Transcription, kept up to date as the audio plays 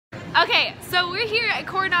Okay, so we're here at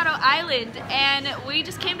Coronado Island and we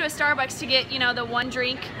just came to a Starbucks to get, you know, the one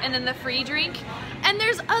drink and then the free drink. And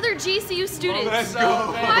there's other GCU students.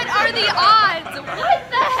 What are the odds? What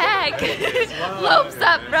the heck? Lopes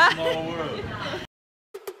up, bruh. Small world.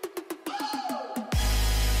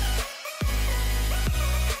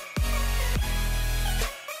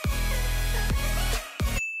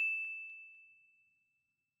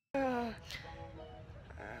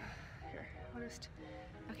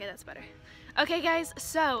 Okay, that's better. Okay guys,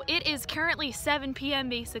 so it is currently 7 p.m.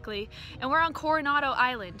 basically, and we're on Coronado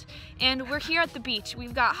Island, and we're here at the beach.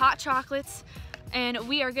 We've got hot chocolates, and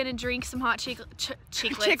we are gonna drink some hot chiclets.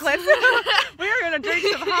 We are gonna drink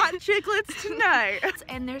some hot chiclets tonight.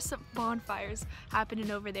 And there's some bonfires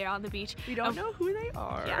happening over there on the beach. We don't know who they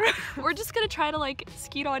are. Yeah. We're just gonna try to like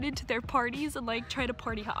skeet on into their parties and like try to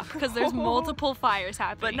party hop because there's multiple fires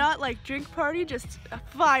happening. But not like drink party, just a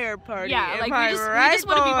fire party. Yeah, like we just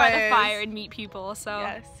want to be by the fire and meet people. So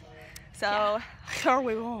yes. So are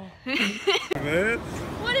we all? Man.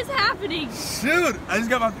 What is happening? Shoot, I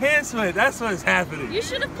just got my pants wet. That's what's happening. You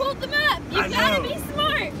should have pulled them up. You gotta be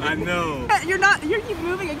smart. I know. You keep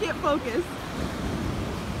moving, I can't focus.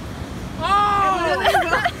 Oh!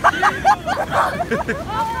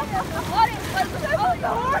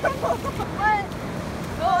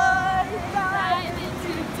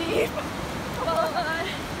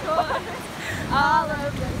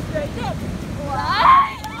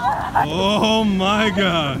 Oh my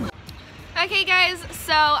god. Okay guys,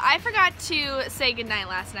 so I forgot to say goodnight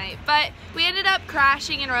last night, but we ended up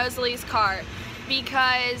crashing in Rosalie's car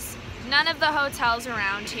because none of the hotels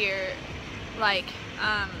around here, none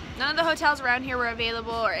of the hotels around here were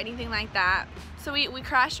available or anything like that. So we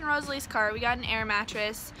crashed in Rosalie's car. We got an air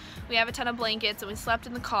mattress, we have a ton of blankets, and we slept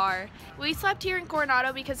in the car. We slept here in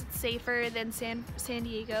Coronado because it's safer than San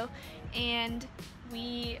Diego, and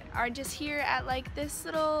we are just here at like this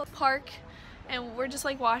little park, and we're just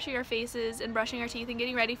like washing our faces and brushing our teeth and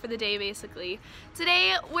getting ready for the day basically.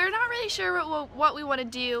 Today we're not really sure what we want to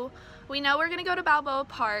do. We know we're gonna go to Balboa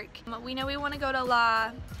Park. We know we want to go to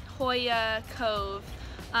La Jolla Cove,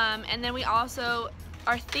 and then we also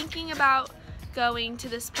are thinking about going to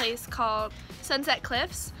this place called Sunset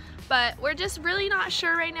Cliffs, but we're just really not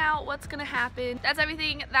sure right now what's gonna happen. That's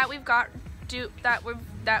everything that we've got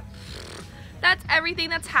that's everything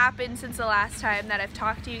that's happened since the last time that I've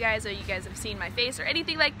talked to you guys, or you guys have seen my face or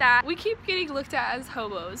anything like that. We keep getting looked at as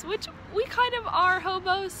hobos, which we kind of are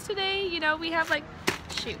hobos today. You know, we have like,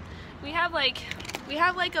 we have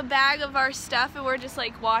like a bag of our stuff, and we're just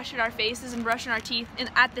like washing our faces and brushing our teeth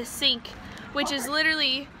at the sink, which is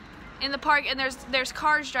literally in the park, and there's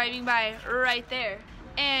cars driving by right there.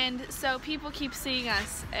 And so people keep seeing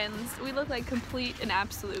us and we look like complete and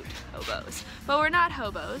absolute hobos. But we're not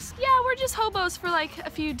hobos. Yeah, we're just hobos for like a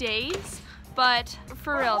few days, but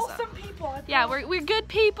for real. Wholesome people. Yeah, we're good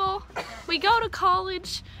people. We go to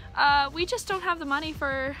college. We just don't have the money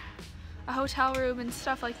for a hotel room and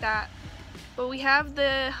stuff like that. But we have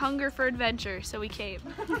the hunger for adventure, so we came.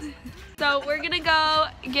 So we're gonna go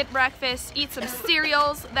get breakfast, eat some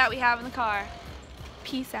cereals that we have in the car.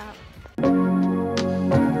 Peace out.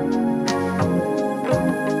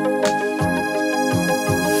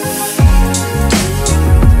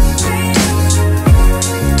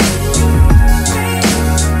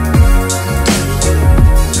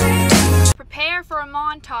 Prepare for a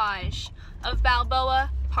montage of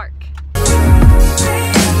Balboa Park.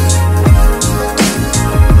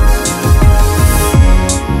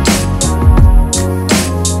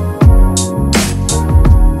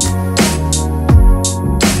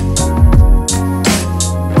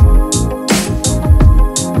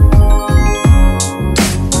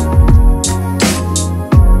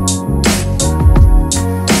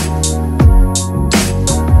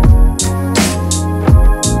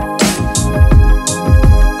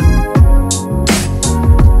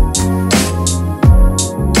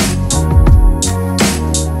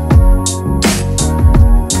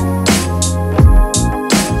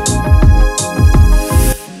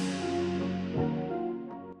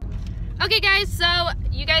 Okay guys, so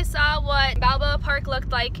you guys saw what Balboa Park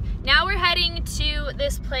looked like. Now we're heading to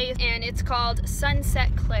this place, and it's called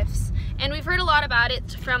Sunset Cliffs. And we've heard a lot about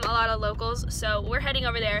it from a lot of locals, so we're heading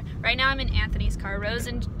over there. Right now I'm in Anthony's car. Rose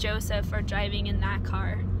and Joseph are driving in that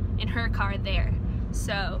car, in her car there.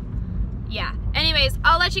 So yeah. Anyways,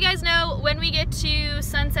 I'll let you guys know when we get to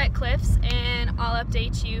Sunset Cliffs, and I'll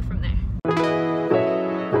update you from there.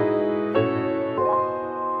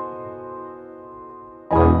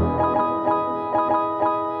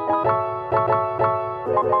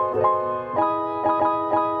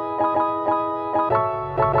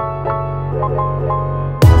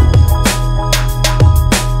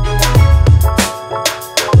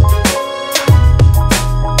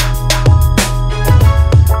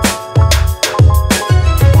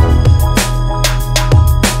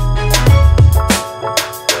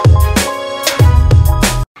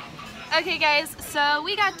 Okay guys, so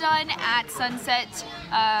we got done at Sunset,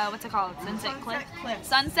 what's it called? Sunset Cliffs.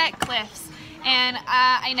 Sunset Cliffs. And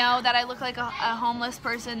I know that I look like a homeless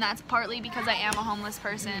person. That's partly because I am a homeless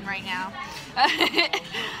person right now.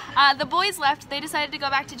 The boys left. They decided to go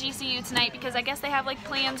back to GCU tonight because I guess they have like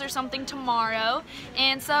plans or something tomorrow.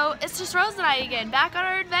 And so it's just Rose and I again, back on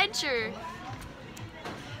our adventure.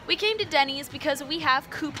 We came to Denny's because we have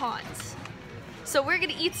coupons. So we're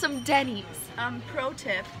gonna eat some Denny's. Pro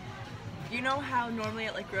tip. You know how normally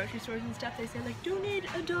at like grocery stores and stuff they say like donate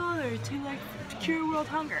 $1 to like cure world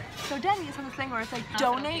hunger. So Denny's has this thing where it's like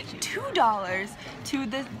donate $2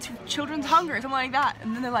 to children's hunger, something like that.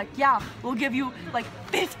 And then they're like, yeah, we'll give you like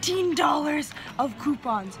 $15 of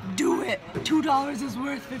coupons. Do it. $2 is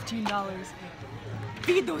worth $15.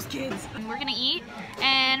 Feed those kids. And we're gonna eat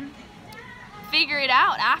and figure it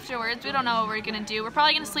out afterwards. We don't know what we're gonna do. We're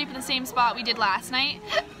probably gonna sleep in the same spot we did last night,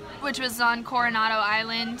 which was on Coronado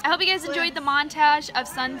Island. I hope you guys enjoyed the montage of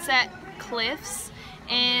Sunset Cliffs.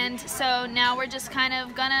 And so now we're just kind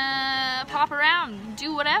of gonna pop around,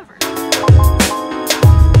 do whatever.